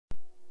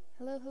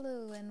Hello,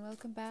 hello, and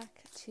welcome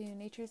back to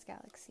Nature's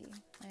Galaxy.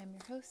 I am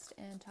your host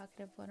and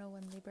Talkative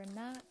 101 Libra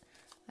Nat.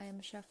 I am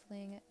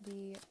shuffling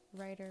the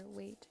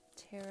Rider-Waite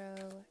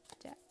Tarot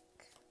deck.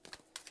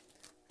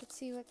 Let's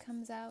see what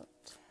comes out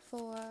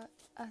for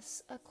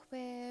us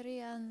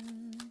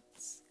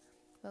Aquarians.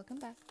 Welcome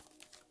back.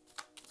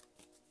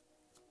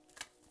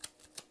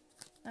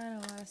 I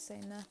don't want to say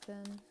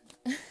nothing.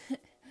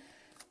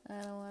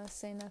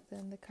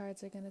 The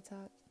cards are going to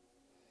talk.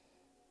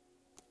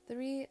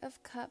 3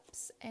 of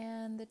Cups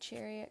and the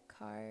Chariot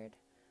card.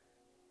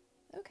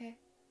 Okay.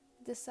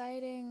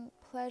 Deciding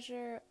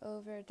pleasure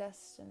over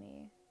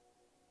destiny.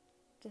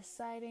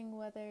 Deciding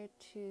whether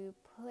to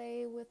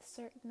play with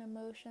certain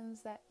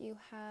emotions that you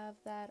have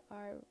that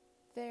are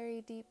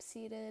very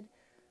deep-seated.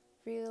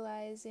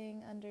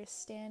 Realizing,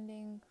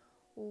 understanding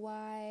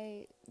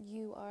why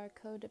you are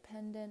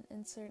codependent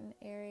in certain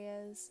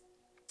areas.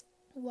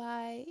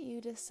 Why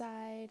you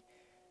decide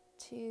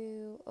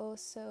to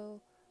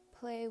also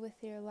play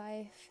with your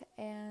life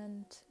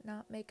and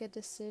not make a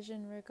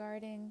decision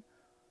regarding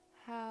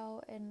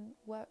how and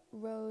what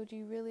road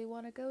you really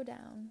want to go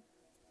down,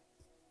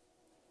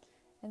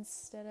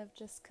 instead of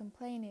just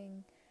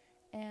complaining.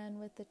 And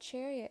with the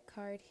Chariot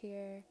card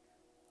here,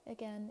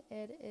 again,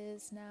 it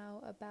is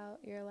now about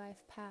your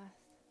life path.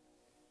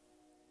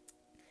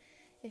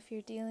 If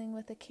you're dealing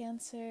with a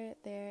Cancer,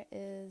 there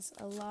is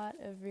a lot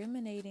of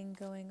ruminating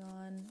going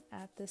on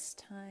at this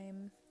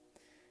time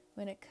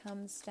when it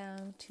comes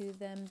down to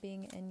them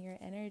being in your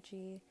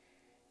energy.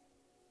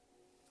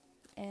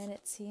 And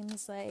it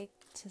seems like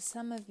to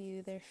some of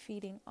you, they're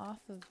feeding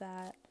off of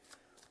that,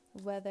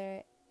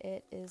 whether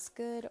it is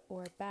good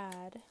or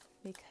bad,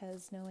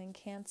 because knowing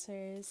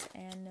Cancers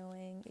and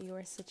knowing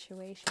your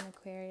situation,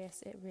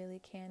 Aquarius, it really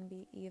can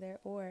be either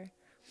or.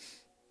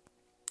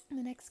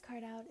 The next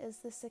card out is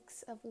the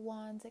 6 of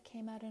Wands. It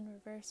came out in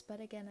reverse, but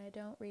again, I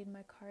don't read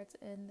my cards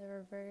in the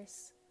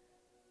reverse.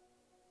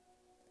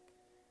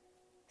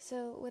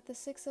 So with the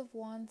 6 of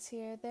Wands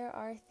here, there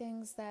are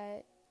things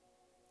that,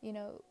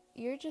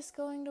 you're just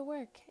going to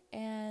work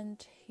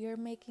and you're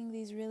making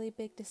these really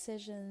big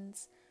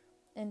decisions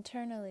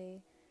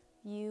internally.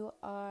 You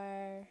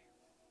are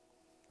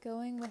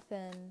going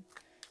within,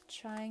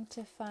 trying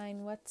to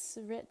find what's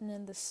written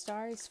in the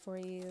stars for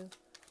you,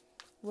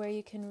 where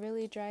you can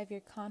really drive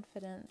your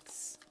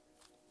confidence.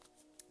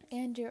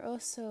 And you're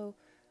also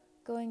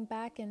going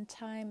back in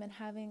time and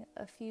having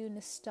a few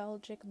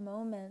nostalgic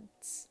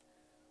moments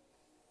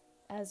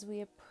as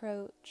we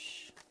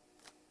approach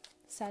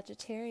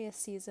Sagittarius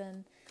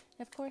season.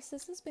 And of course,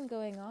 this has been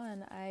going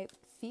on, I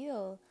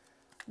feel,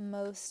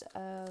 most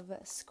of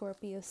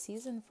Scorpio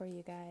season for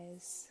you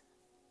guys.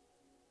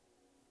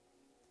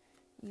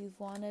 You've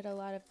wanted a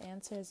lot of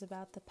answers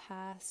about the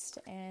past,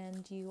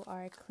 and you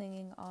are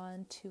clinging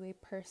on to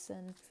a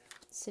person,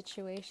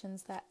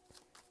 situations that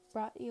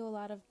brought you a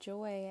lot of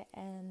joy,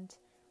 and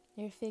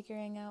you're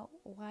figuring out,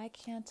 why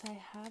can't I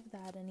have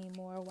that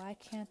anymore? Why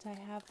can't I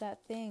have that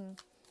thing?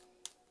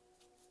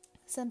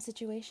 Some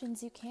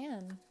situations you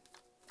can.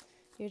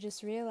 You're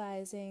just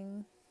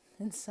realizing,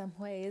 in some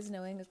ways,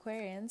 knowing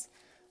Aquarians,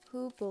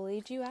 who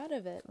bullied you out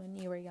of it when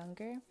you were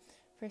younger.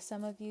 For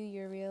some of you,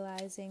 you're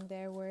realizing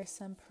there were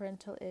some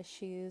parental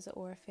issues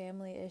or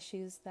family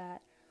issues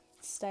that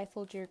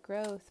stifled your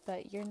growth,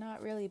 but you're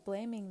not really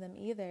blaming them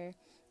either,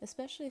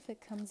 especially if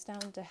it comes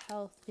down to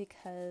health,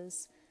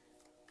 because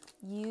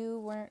you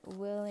weren't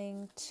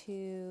willing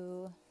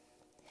to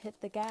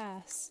hit the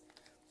gas.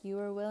 You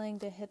were willing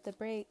to hit the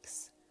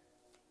brakes.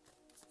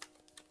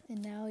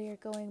 And now you're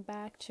going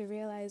back to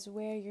realize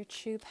where your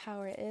true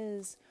power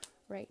is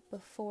right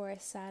before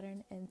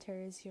Saturn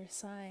enters your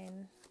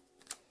sign.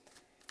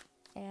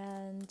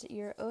 And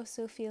you're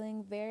also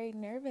feeling very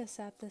nervous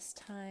at this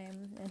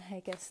time. And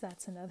I guess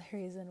that's another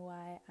reason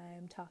why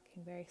I'm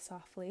talking very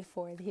softly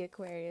for the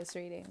Aquarius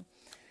reading.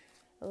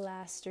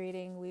 Last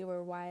reading, we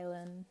were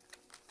wildin'.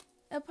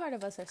 A part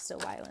of us are still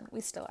wildin'.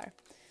 We still are.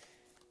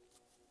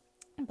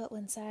 But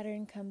when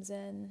Saturn comes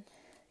in,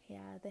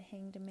 the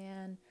Hanged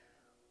Man,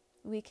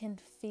 we can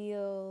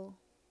feel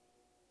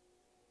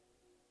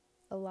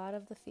a lot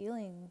of the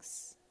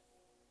feelings.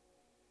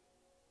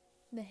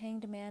 The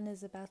Hanged Man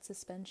is about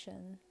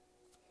suspension.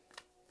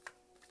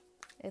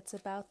 It's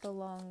about the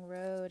long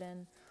road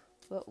and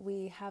what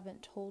we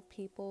haven't told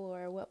people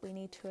or what we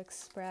need to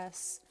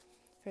express.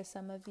 For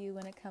some of you,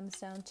 when it comes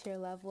down to your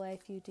love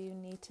life, you do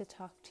need to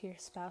talk to your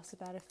spouse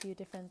about a few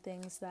different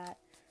things that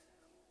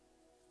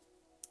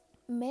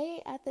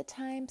may at the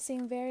time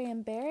seem very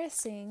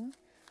embarrassing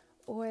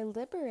or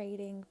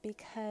liberating,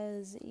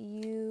 because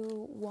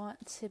you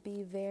want to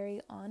be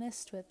very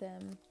honest with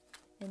them.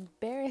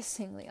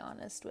 Embarrassingly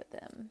honest with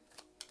them.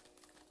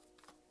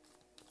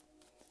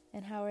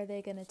 And how are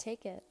they going to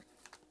take it?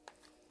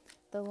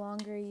 The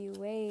longer you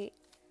wait,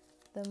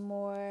 the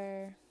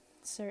more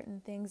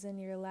certain things in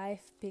your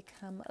life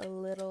become a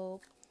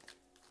little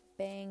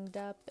banged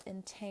up,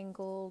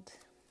 entangled,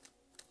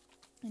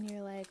 and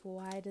you're like,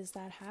 why does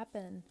that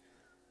happen?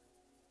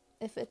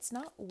 If it's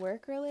not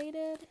work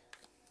related,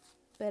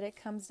 but it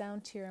comes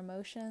down to your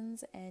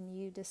emotions, and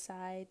you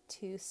decide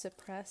to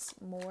suppress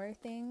more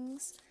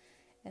things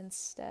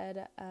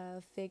instead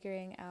of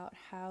figuring out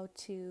how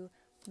to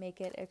make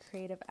it a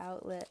creative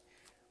outlet.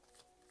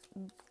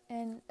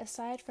 And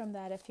aside from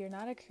that, if you're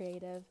not a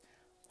creative,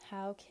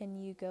 how can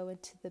you go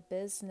into the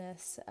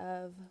business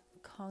of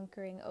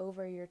conquering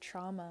over your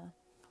trauma?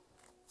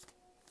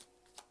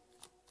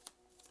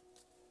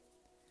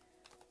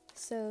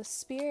 So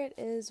Spirit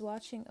is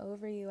watching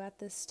over you at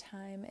this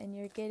time, and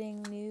you're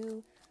getting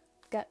new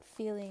gut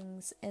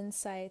feelings,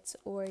 insights,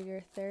 or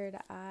your third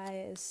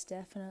eye is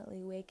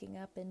definitely waking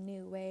up in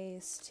new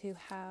ways to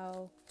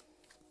how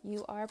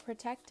you are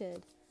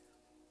protected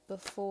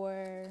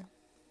before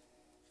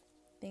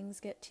things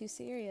get too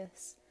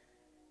serious.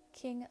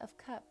 King of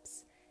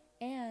Cups.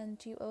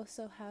 And you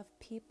also have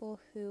people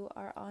who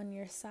are on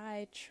your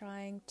side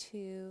trying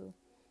to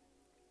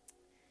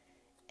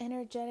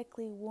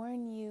energetically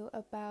warn you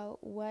about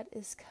what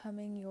is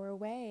coming your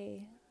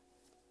way.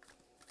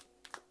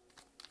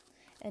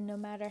 And no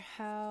matter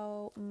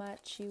how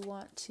much you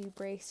want to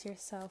brace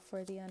yourself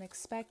for the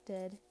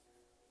unexpected,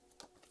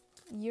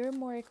 you're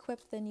more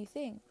equipped than you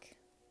think.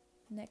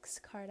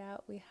 Next card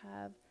out, we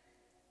have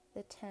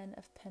the Ten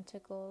of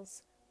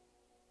Pentacles.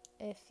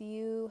 If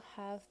you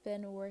have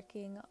been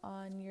working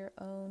on your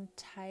own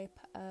type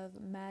of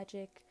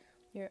magic,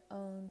 your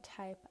own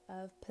type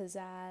of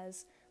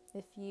pizzazz,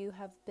 if you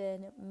have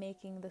been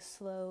making the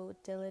slow,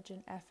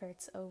 diligent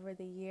efforts over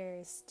the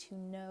years to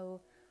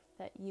know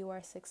that you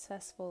are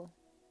successful,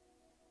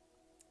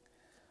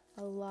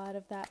 a lot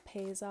of that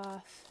pays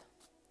off.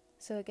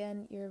 So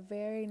again, you're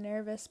very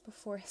nervous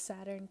before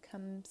Saturn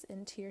comes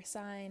into your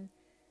sign.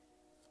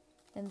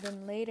 And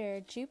then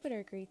later,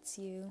 Jupiter greets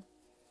you.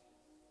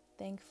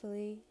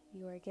 Thankfully,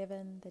 you are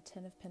given the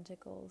Ten of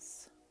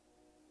Pentacles.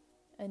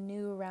 A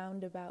new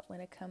roundabout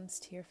when it comes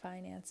to your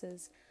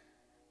finances.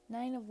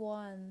 Nine of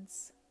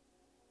Wands.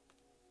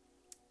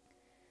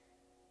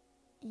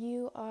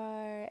 You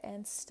are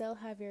and still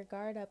have your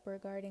guard up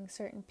regarding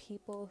certain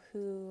people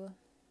who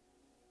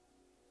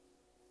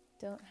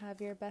don't have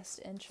your best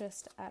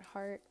interest at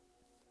heart.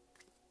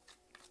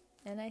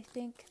 And I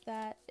think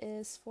that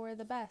is for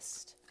the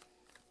best.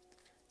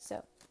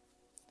 So,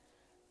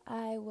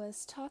 I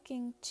was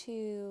talking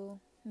to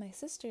my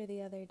sister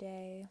the other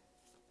day,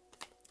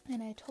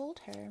 and I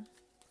told her,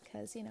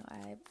 because,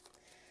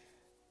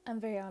 I'm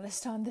very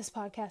honest on this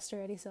podcast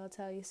already, so I'll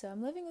tell you. So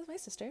I'm living with my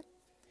sister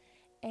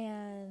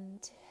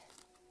and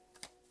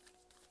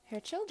her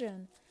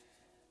children.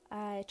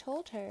 I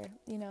told her,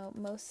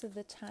 most of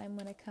the time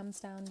when it comes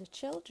down to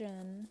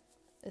children,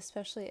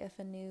 especially if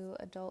a new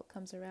adult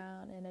comes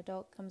around,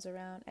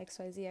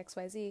 XYZ,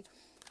 XYZ,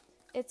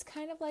 it's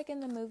kind of like in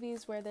the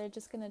movies where they're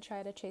just going to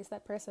try to chase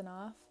that person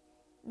off,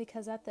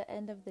 because at the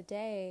end of the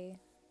day,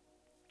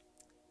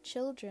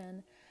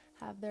 children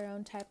have their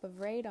own type of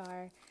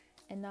radar,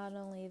 and not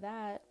only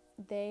that,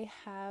 they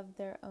have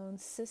their own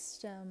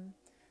system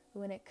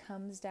when it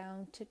comes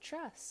down to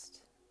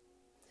trust.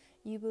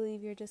 You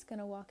believe you're just going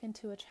to walk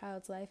into a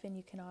child's life and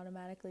you can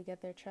automatically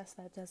get their trust.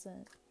 It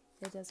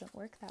doesn't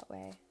work that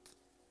way.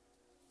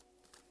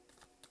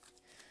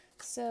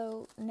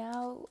 So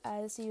now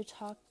as you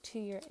talk to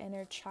your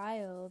inner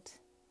child,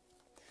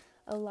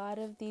 a lot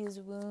of these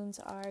wounds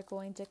are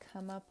going to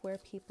come up where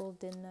people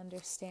didn't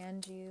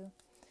understand you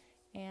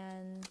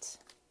and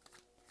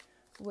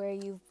where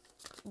you've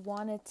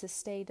wanted to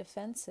stay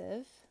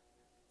defensive.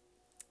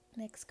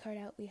 Next card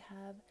out, we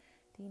have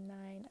the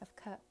Nine of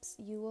Cups.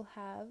 You will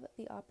have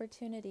the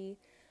opportunity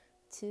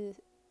to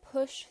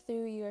push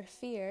through your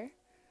fear.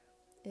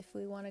 If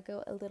we want to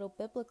go a little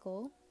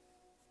biblical,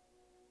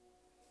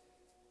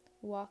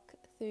 walk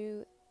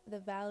through the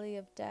valley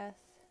of death,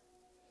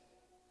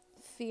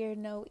 fear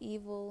no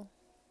evil.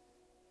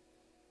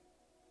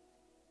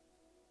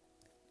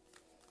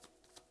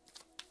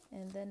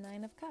 And then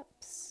Nine of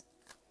Cups.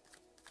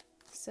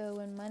 So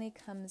when money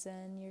comes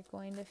in, you're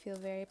going to feel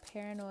very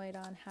paranoid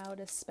on how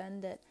to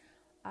spend it.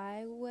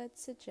 I would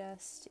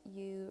suggest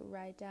you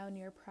write down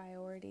your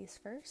priorities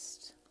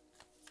first.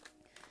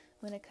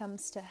 When it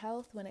comes to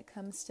health, when it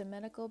comes to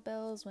medical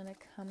bills, when it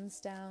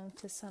comes down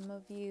to some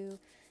of you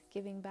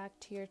giving back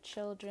to your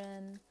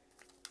children,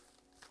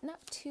 not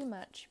too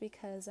much,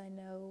 because I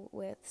know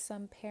with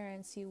some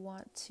parents you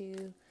want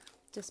to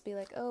just be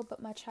like, oh,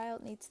 but my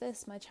child needs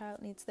this,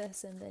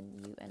 and then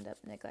you end up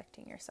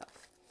neglecting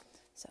yourself.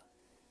 So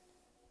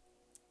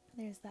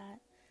there's that.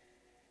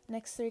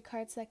 Next three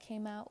cards that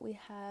came out, we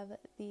have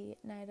the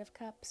Knight of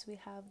Cups, we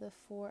have the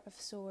Four of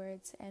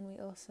Swords, and we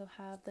also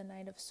have the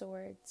Knight of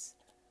Swords.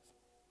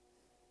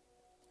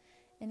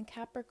 In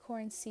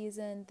Capricorn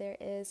season, there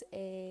is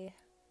a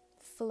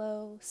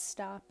flow,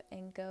 stop,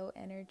 and go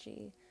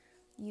energy.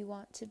 You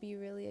want to be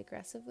really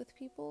aggressive with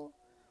people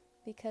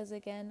because,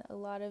 again, a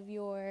lot of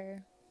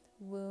your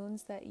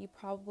wounds that you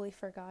probably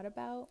forgot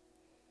about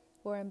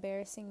or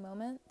embarrassing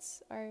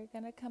moments are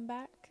going to come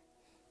back,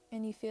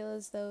 and you feel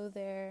as though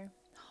they're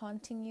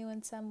haunting you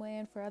in some way.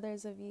 And for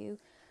others of you,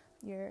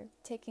 you're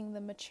taking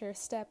the mature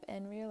step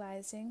and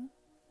realizing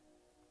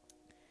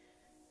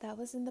that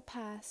was in the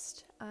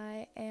past.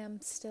 I am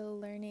still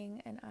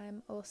learning, and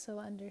I'm also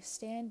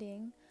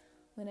understanding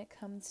when it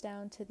comes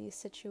down to these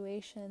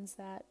situations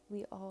that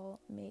we all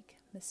make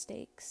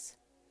mistakes.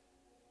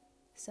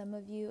 Some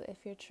of you,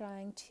 if you're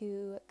trying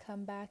to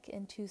come back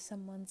into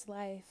someone's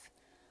life,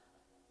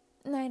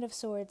 Knight of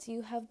Swords,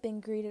 you have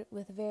been greeted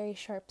with very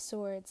sharp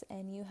swords,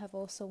 and you have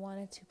also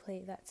wanted to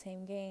play that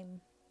same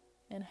game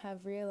and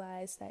have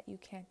realized that you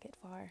can't get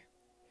far.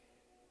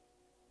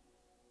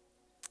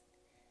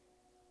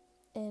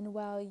 And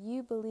while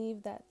you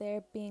believe that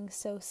they're being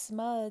so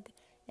smug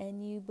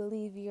and you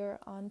believe you're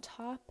on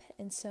top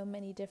in so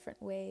many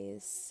different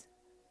ways,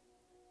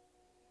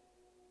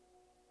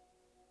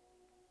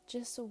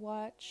 just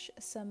watch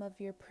some of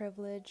your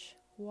privilege,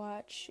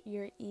 watch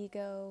your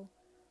ego,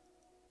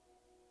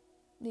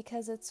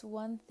 because it's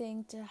one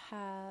thing to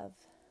have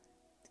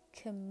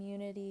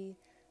community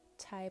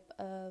type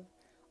of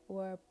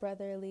or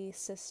brotherly,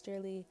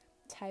 sisterly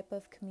type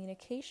of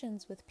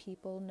communications with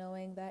people,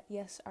 knowing that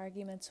yes,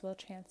 arguments will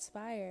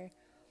transpire,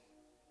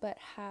 but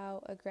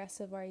how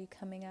aggressive are you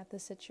coming at the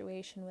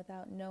situation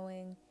without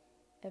knowing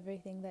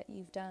everything that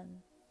you've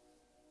done?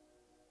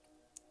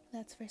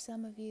 That's for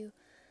some of you.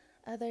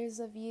 Others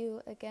of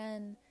you,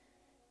 again,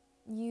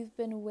 you've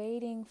been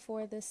waiting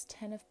for this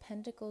Ten of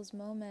Pentacles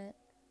moment,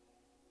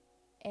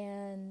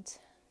 and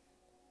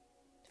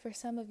for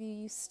some of you,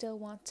 you still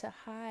want to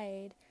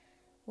hide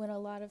when a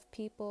lot of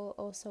people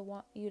also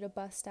want you to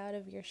bust out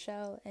of your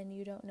shell and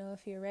you don't know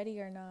if you're ready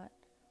or not.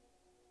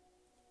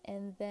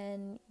 And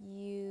then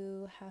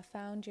you have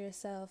found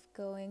yourself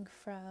going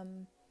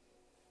from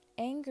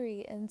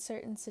angry in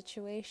certain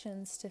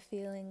situations to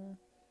feeling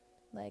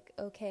like,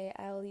 okay,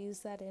 I'll use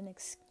that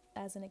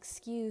as an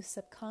excuse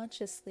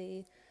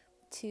subconsciously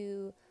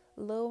to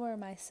lower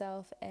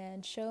myself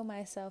and show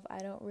myself I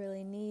don't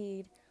really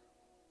need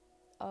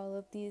all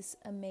of these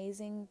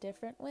amazing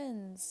different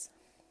wins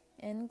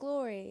and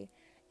glory,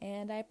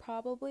 and I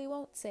probably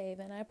won't save,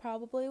 and I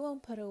probably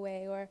won't put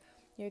away, or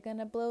you're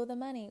gonna blow the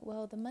money.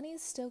 Well, the money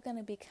is still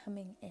gonna be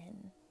coming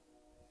in,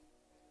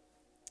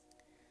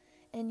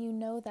 and you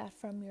know that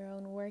from your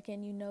own work,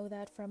 and you know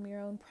that from your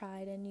own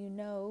pride, and you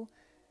know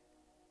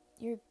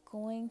you're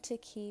going to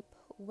keep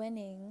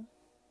winning.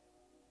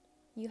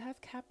 You have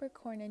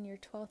Capricorn in your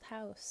 12th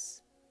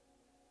house.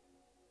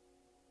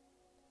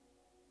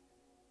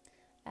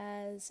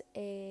 As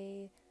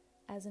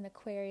an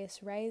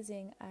Aquarius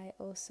rising, I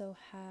also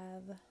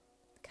have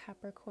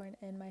Capricorn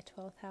in my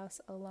 12th house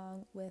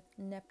along with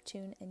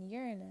Neptune and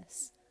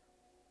Uranus.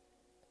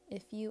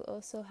 If you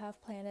also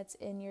have planets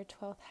in your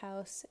 12th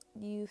house,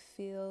 you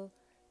feel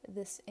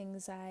this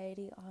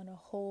anxiety on a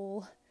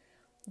whole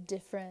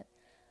different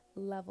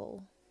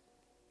level.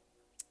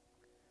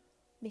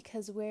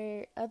 Because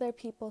where other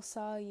people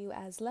saw you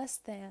as less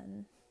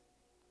than,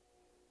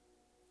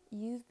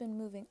 you've been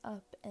moving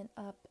up and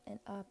up and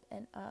up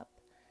and up.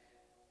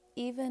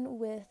 Even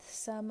with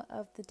some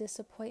of the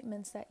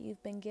disappointments that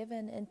you've been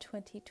given in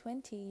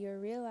 2020, you're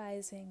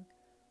realizing,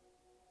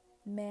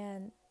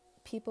 man,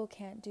 people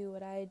can't do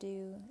what I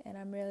do, and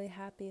I'm really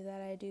happy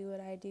that I do what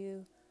I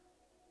do.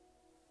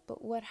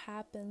 But what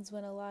happens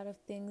when a lot of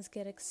things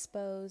get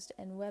exposed,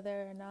 and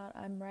whether or not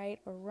I'm right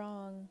or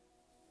wrong?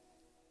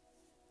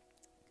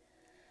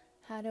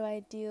 How do I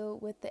deal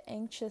with the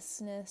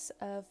anxiousness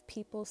of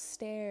people's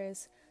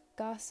stares,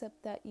 gossip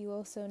that you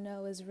also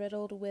know is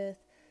riddled with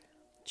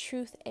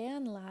truth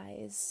and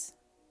lies?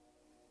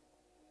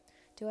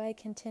 Do I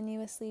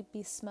continuously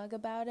be smug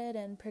about it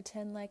and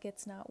pretend like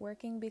it's not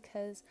working,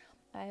 because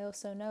I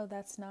also know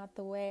that's not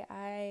the way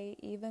I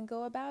even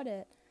go about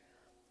it?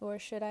 Or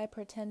should I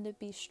pretend to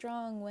be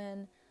strong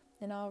when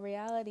in all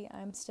reality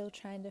I'm still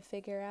trying to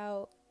figure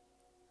out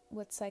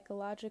what's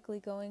psychologically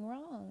going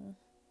wrong?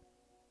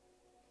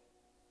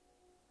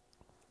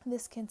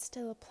 This can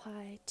still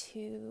apply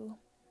to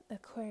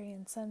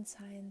Aquarian sun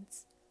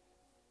signs.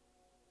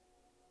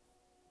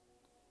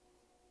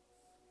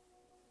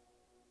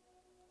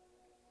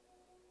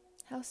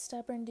 How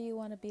stubborn do you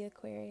want to be,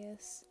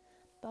 Aquarius?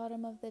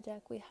 Bottom of the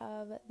deck, we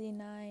have the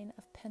Nine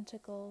of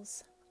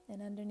Pentacles,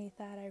 and underneath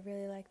that, I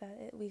really like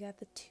that, we got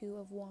the Two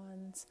of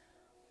Wands.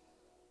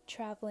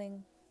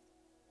 Traveling.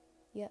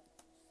 Yep.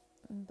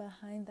 And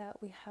behind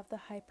that, we have the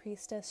High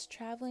Priestess,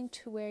 traveling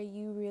to where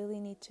you really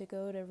need to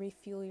go to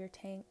refuel your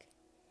tank.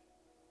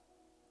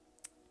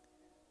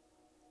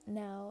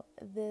 Now,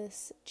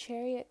 this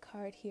Chariot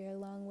card here,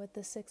 along with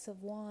the Six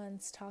of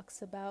Wands,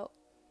 talks about,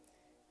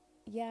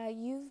 yeah,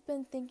 you've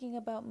been thinking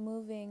about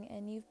moving,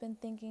 and you've been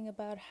thinking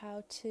about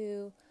how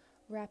to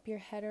wrap your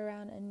head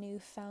around a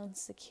newfound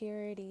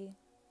security.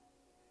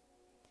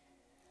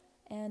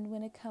 And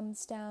when it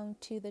comes down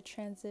to the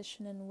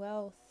transition in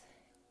wealth,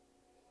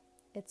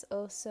 it's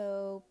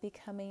also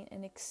becoming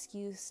an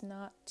excuse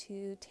not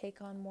to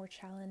take on more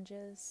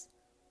challenges.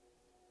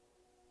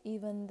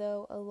 Even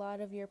though a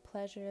lot of your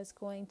pleasure is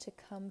going to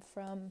come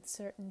from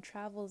certain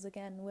travels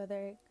again,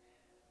 whether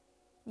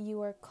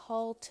you are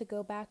called to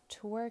go back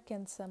to work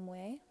in some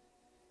way,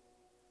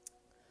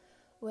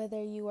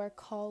 whether you are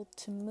called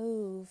to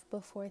move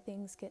before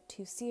things get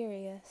too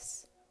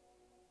serious,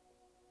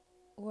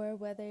 or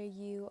whether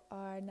you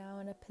are now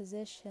in a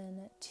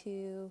position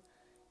to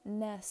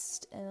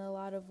nest in a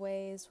lot of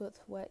ways with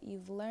what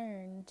you've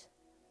learned.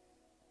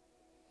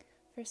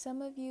 For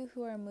some of you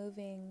who are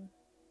moving,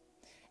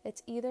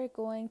 it's either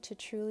going to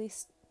truly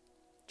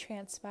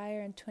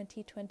transpire in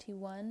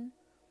 2021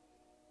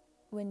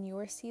 when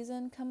your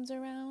season comes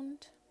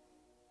around,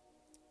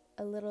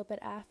 a little bit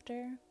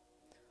after,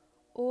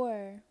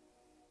 or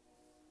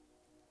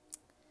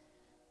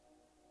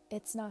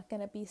it's not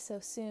going to be so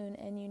soon,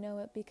 and you know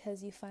it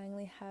because you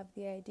finally have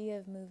the idea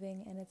of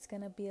moving, and it's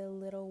going to be a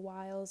little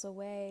whiles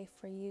away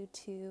for you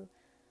to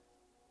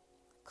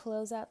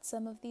close out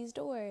some of these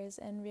doors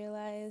and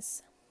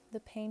realize the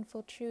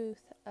painful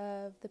truth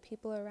of the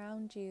people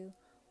around you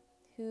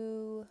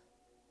who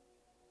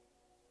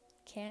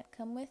can't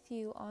come with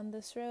you on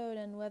this road,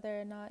 and whether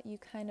or not you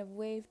kind of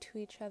wave to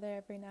each other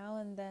every now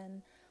and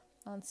then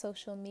on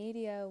social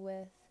media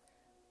with,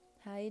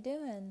 "How you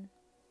doing?"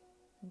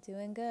 "I'm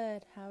doing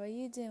good. How are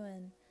you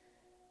doing?"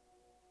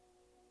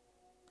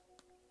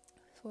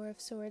 Four of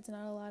Swords,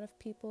 not a lot of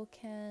people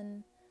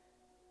can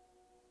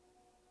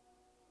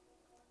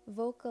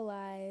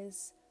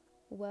vocalize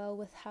well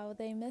with how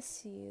they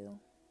miss you.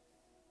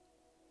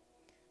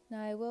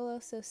 Now, I will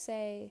also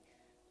say,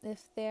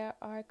 if there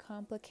are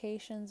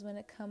complications when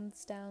it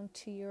comes down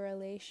to your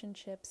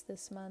relationships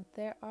this month,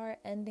 there are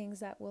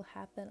endings that will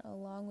happen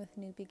along with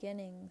new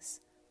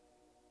beginnings.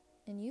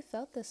 And you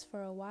felt this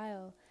for a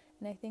while,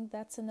 and I think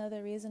that's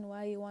another reason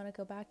why you want to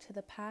go back to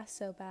the past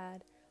so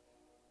bad.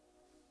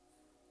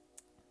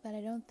 But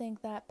I don't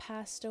think that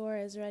past door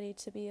is ready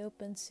to be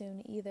opened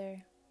soon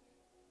either,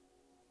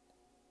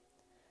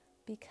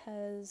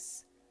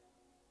 because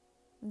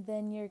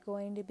then you're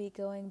going to be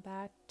going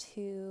back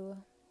to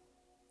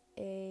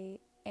a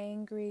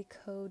angry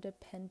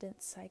codependent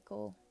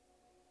cycle,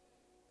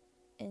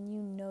 and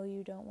you know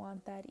you don't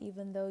want that,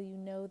 even though you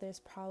know there's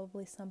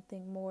probably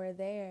something more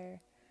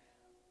there.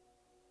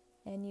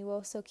 And you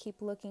also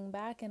keep looking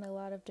back in a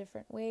lot of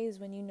different ways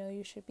when you know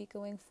you should be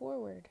going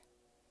forward.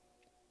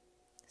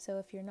 So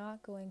if you're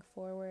not going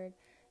forward,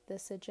 the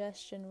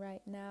suggestion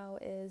right now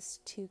is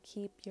to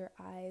keep your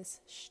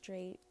eyes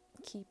straight,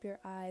 keep your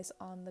eyes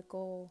on the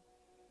goal.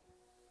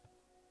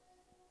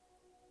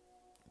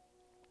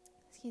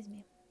 Excuse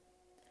me.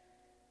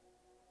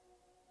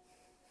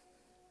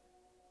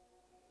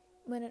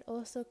 When it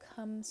also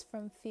comes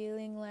from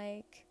feeling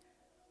like,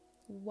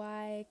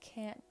 why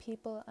can't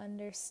people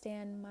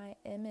understand my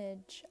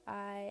image?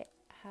 I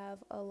have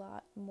a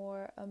lot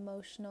more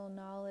emotional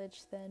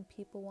knowledge than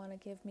people want to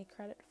give me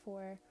credit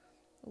for.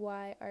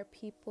 Why are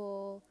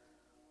people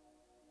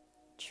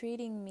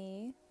treating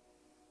me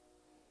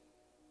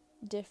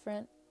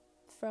different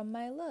from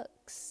my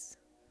looks?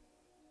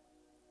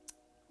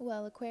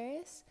 Well,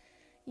 Aquarius,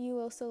 you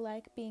also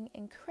like being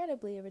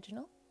incredibly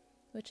original,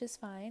 which is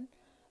fine,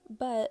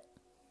 but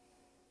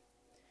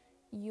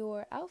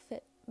your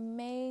outfit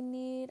may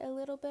need a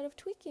little bit of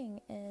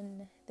tweaking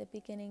in the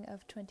beginning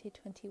of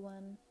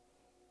 2021.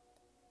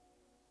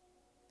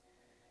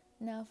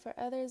 Now, for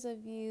others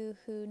of you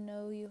who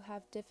know you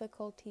have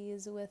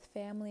difficulties with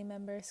family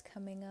members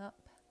coming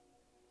up,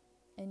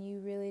 and you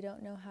really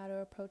don't know how to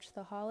approach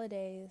the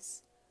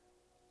holidays,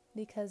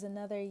 because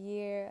another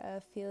year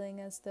of feeling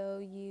as though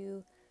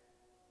you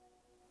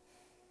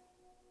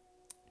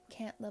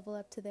can't level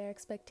up to their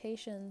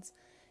expectations,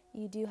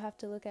 you do have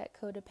to look at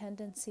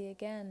codependency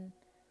again.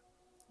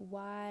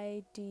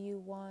 Why do you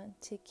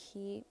want to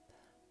keep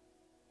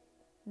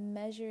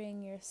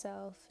measuring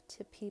yourself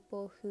to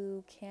people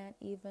who can't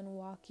even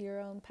walk your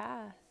own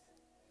path?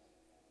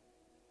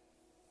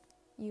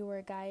 You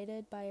are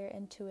guided by your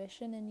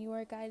intuition, and you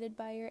are guided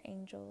by your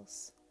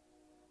angels.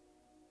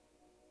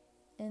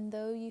 And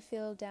though you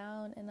feel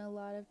down in a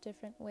lot of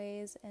different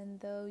ways, and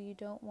though you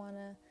don't want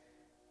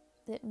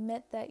to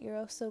admit that you're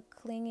also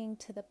clinging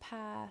to the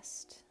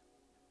past,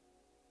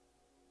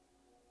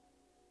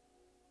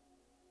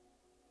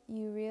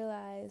 you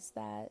realize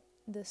that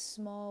the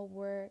small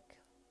work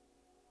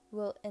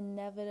will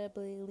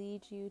inevitably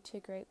lead you to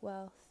great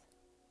wealth,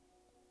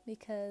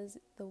 because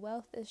the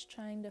wealth is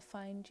trying to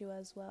find you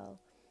as well.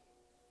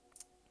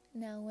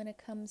 Now, when it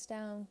comes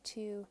down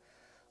to,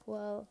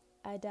 well,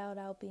 I doubt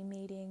I'll be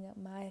meeting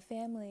my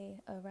family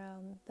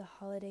around the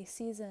holiday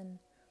season,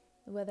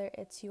 whether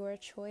it's your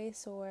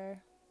choice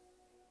or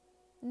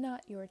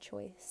not your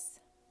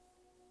choice.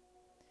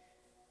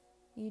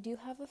 You do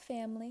have a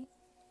family.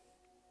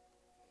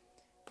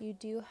 You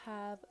do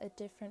have a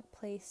different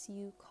place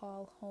you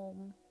call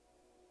home.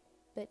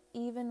 But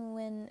even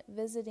when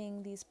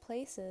visiting these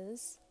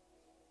places,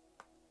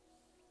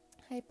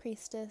 High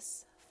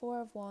Priestess,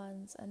 Four of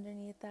Wands,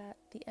 underneath that,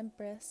 the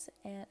Empress,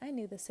 and I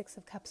knew the Six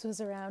of Cups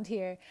was around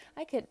here.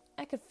 I could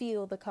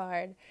feel the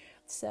card.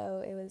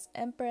 So it was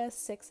Empress,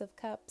 Six of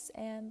Cups,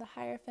 and the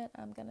Hierophant.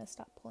 I'm going to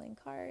stop pulling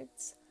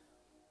cards.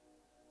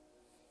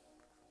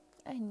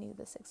 I knew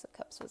the Six of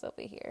Cups was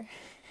over here.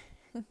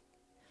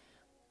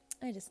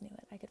 I just knew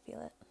it. I could feel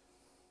it.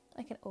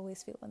 I can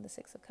always feel when the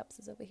Six of Cups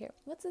is over here.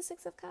 What's the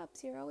Six of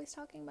Cups? You're always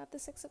talking about the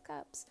Six of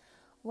Cups.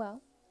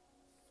 Well,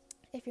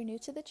 If you're new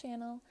to the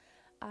channel,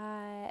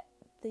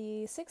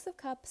 the Six of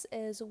Cups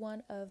is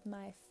one of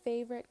my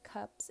favorite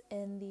cups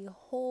in the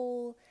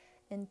whole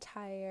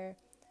entire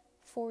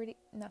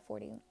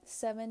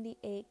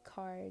 78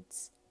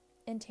 cards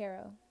in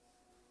tarot.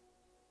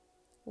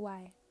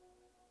 Why?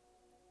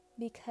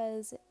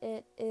 Because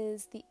it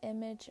is the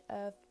image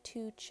of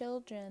two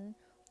children,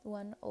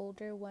 one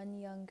older, one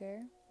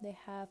younger. They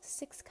have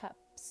 6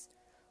 cups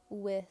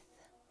with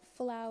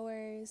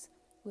flowers,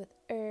 with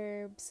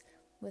herbs,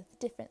 with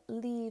different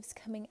leaves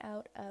coming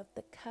out of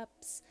the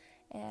cups,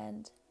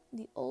 and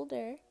the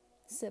older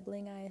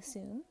sibling, I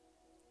assume,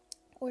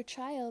 or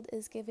child,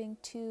 is giving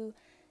to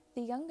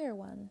the younger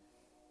one.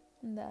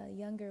 The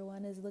younger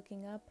one is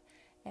looking up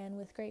and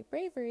with great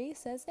bravery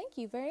says, "Thank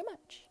you very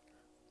much.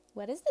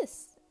 What is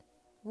this?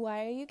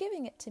 Why are you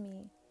giving it to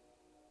me?"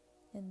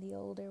 And the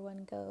older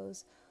one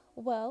goes,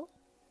 "Well,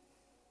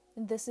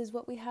 this is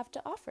what we have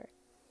to offer.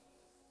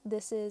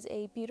 This is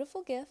a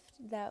beautiful gift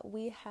that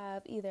we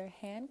have either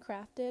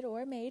handcrafted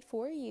or made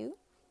for you.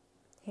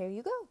 Here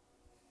you go."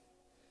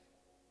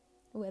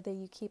 Whether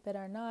you keep it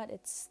or not,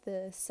 it's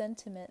the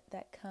sentiment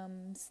that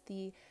comes,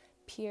 the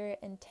pure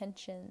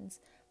intentions,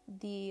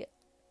 the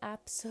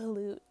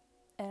absolute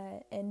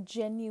and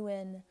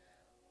genuine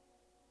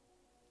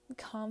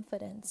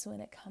confidence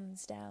when it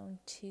comes down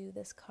to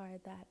this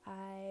card that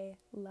I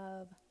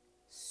love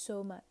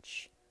so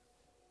much.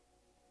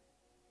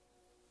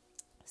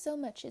 So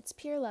much. It's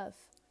pure love.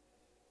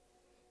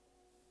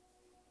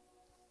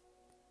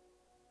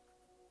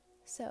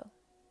 So,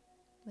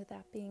 with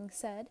that being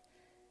said,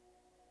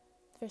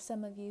 for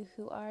some of you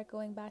who are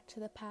going back to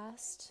the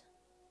past,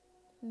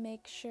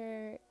 make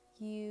sure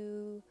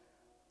you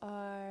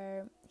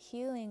are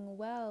healing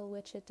well,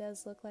 which it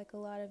does look like a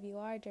lot of you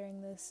are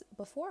during this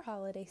before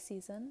holiday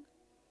season.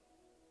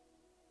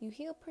 You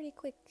heal pretty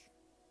quick,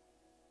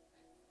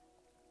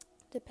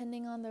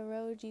 depending on the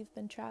road you've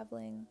been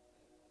traveling.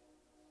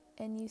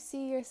 And you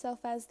see yourself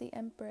as the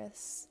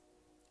Empress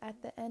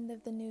at the end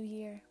of the new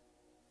year.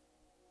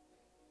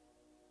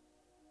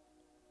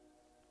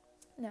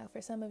 Now,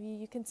 for some of you,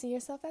 you can see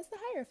yourself as the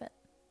Hierophant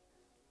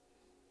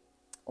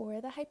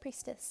or the High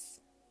Priestess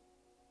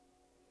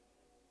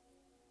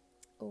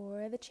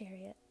or the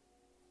Chariot.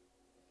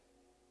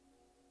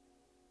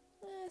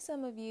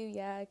 Some of you,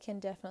 can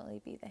definitely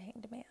be the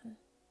Hanged Man.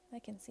 I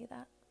can see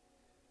that.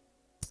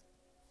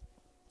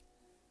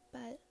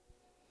 But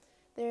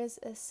there's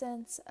a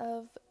sense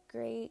of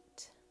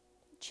great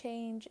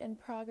change and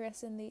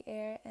progress in the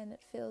air, and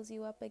it fills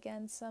you up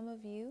again. Some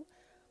of you,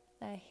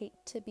 I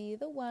hate to be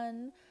the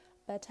one,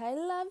 but I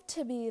love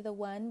to be the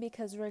one,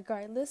 because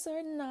regardless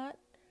or not,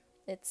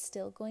 it's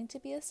still going to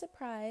be a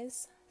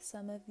surprise.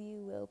 Some of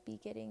you will be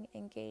getting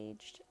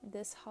engaged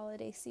this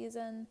holiday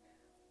season.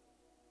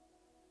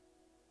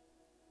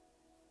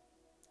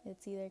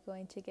 It's either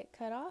going to get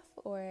cut off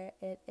or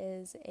it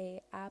is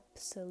a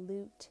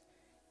absolute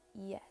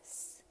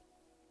yes.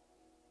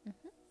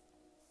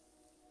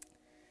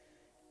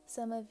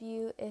 Some of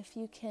you, if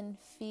you can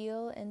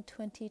feel in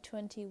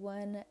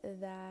 2021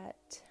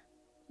 that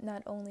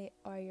not only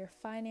are your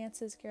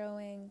finances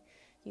growing,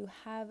 you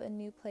have a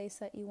new place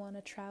that you want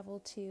to travel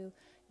to,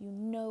 you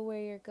know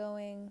where you're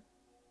going,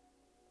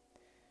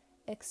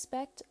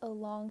 expect a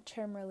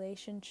long-term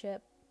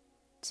relationship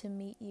to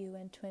meet you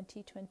in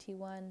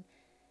 2021.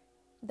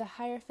 The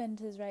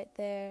Hierophant is right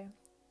there.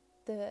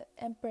 The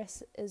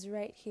Empress is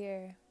right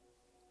here.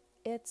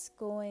 It's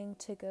going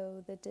to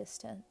go the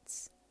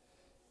distance.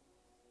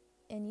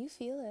 And you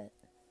feel it.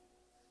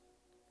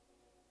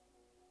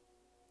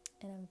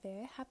 And I'm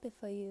very happy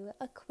for you,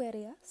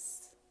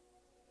 Aquarius.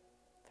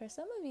 For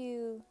some of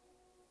you,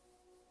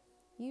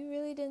 you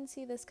really didn't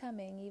see this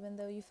coming, even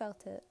though you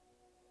felt it.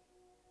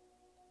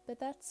 But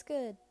that's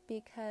good,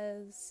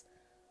 because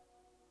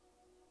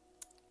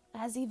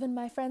as even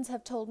my friends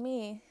have told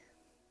me,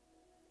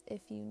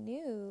 if you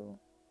knew,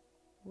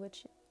 would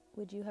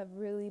you have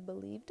really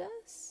believed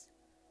us?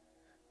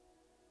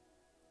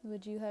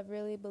 Would you have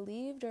really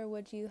believed, or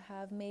would you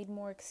have made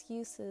more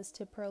excuses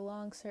to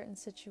prolong certain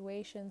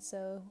situations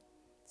so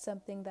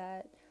something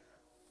that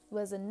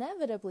was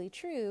inevitably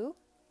true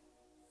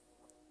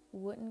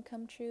wouldn't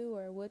come true,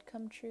 or would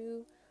come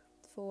true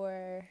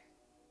for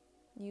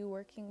you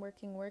working,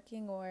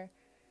 or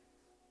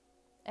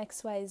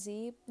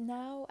XYZ?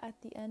 Now, at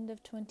the end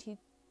of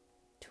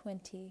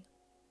 2020,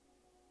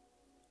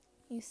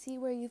 you see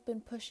where you've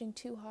been pushing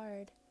too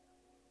hard.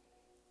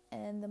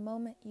 And the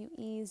moment you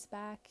ease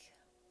back,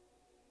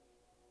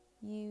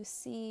 you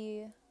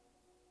see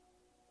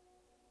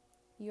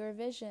your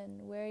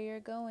vision, where you're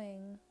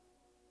going.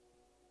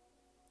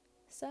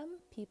 Some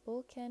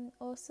people can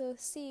also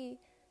see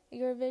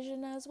your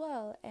vision as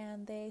well,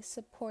 and they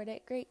support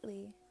it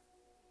greatly.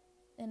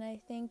 And I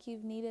think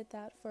you've needed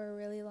that for a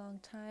really long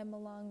time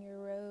along your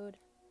road.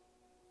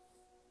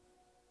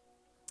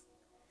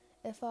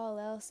 If all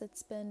else,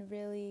 it's been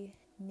really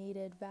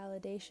needed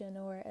validation,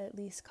 or at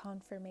least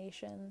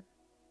confirmation.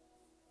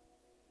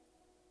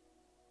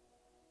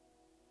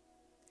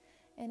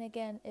 And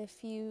again,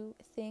 if you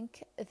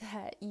think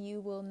that you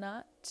will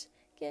not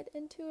get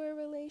into a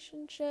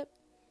relationship,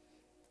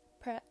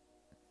 prep.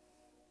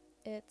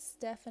 It's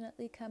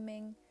definitely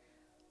coming.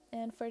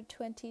 And for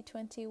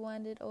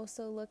 2021, it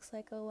also looks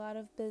like a lot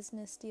of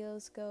business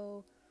deals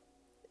go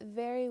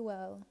very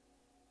well,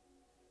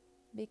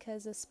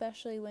 because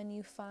especially when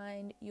you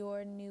find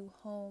your new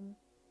home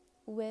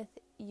with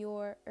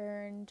your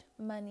earned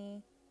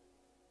money,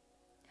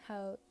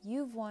 how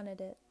you've wanted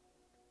it,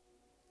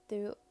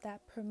 through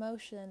that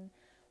promotion,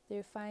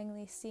 through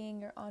finally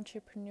seeing your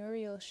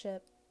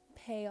entrepreneurship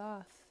pay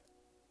off,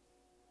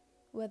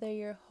 whether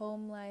your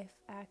home life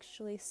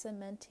actually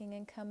cementing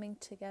and coming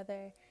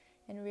together,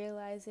 and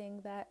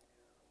realizing that,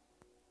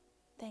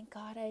 thank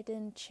God I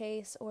didn't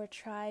chase or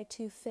try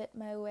to fit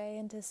my way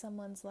into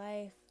someone's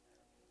life,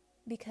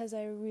 because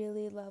I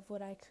really love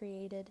what I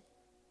created.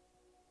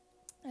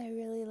 I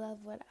really love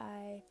what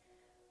I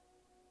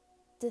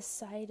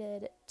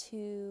decided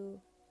to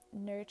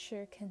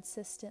nurture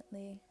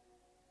consistently.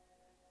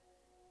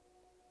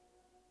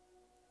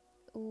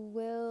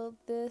 Will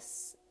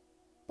this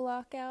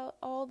block out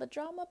all the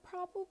drama?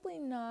 Probably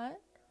not.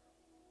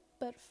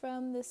 But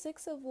from the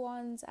Six of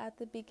Wands at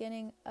the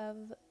beginning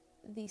of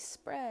the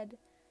spread,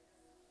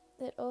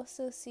 it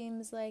also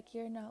seems like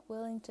you're not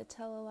willing to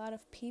tell a lot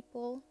of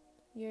people.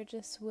 You're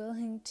just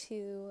willing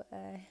to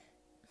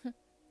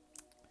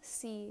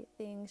see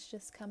things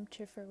just come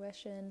to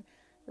fruition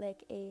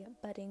like a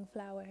budding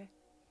flower.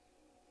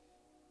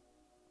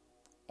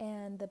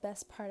 And the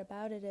best part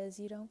about it is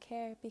you don't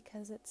care,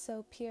 because it's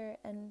so pure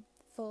and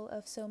full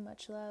of so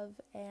much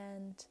love.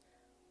 And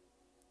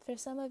for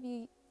some of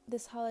you,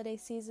 this holiday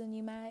season,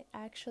 you might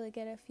actually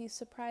get a few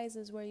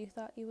surprises where you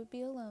thought you would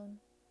be alone.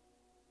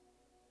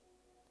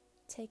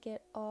 Take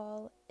it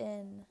all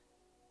in.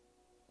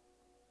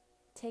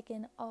 Take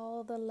in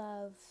all the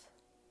love.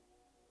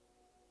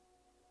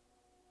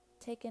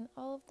 Take in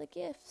all of the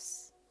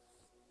gifts.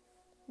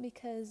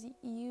 Because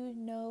you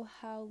know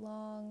how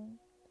long,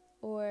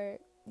 or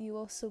you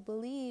also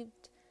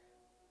believed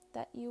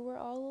that you were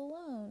all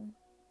alone.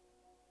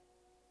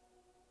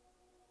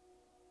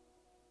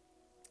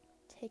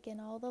 Take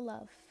in all the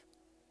love,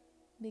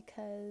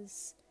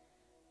 because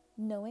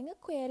knowing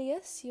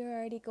Aquarius, you're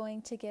already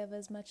going to give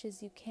as much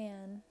as you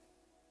can.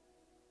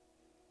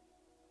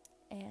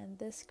 And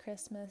this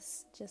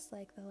Christmas, just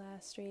like the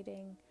last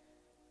reading,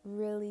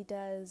 really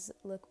does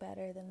look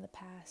better than the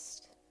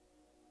past.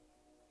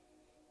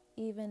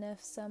 Even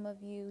if some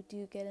of you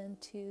do get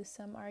into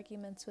some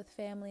arguments with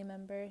family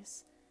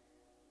members,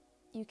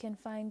 you can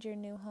find your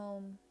new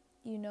home.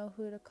 You know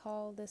who to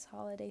call this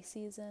holiday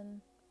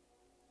season.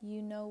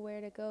 You know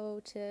where to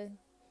go to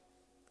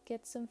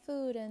get some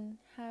food and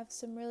have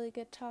some really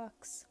good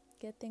talks.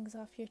 Get things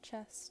off your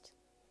chest.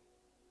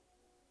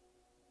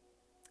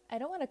 I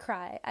don't want to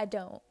cry. I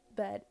don't.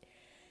 But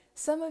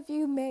some of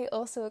you may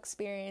also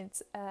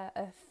experience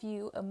a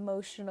few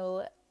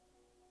emotional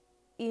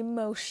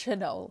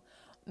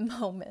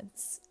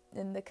moments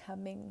in the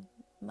coming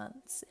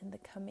months, in the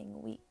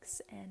coming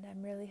weeks. And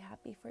I'm really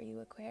happy for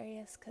you,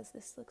 Aquarius, because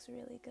this looks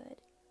really good.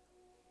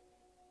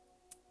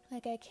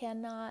 Like, I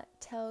cannot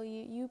tell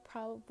you, you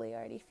probably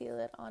already feel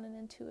it on an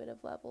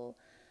intuitive level,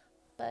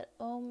 but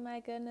oh my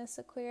goodness,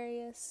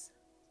 Aquarius,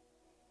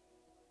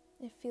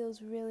 it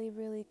feels really,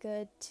 really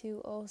good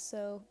to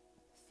also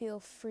feel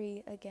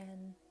free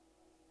again.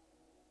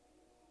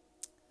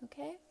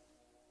 Okay?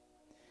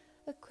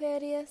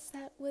 Aquarius,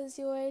 that was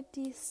your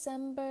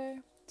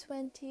December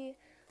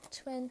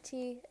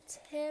 2020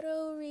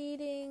 tarot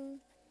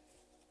reading.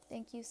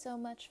 Thank you so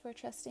much for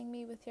trusting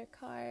me with your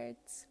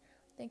cards.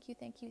 Thank you,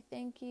 thank you,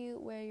 thank you.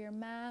 Wear your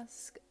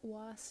mask.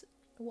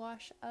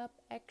 Wash up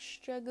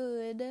extra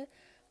good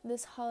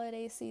this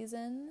holiday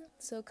season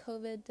so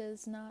COVID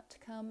does not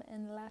come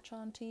and latch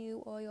onto you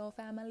or your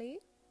family.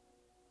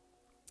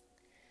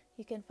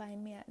 You can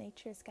find me at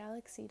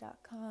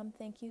naturesgalaxy.com.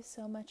 Thank you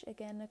so much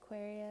again,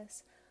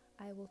 Aquarius.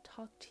 I will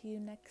talk to you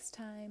next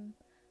time.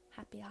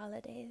 Happy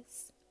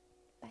holidays.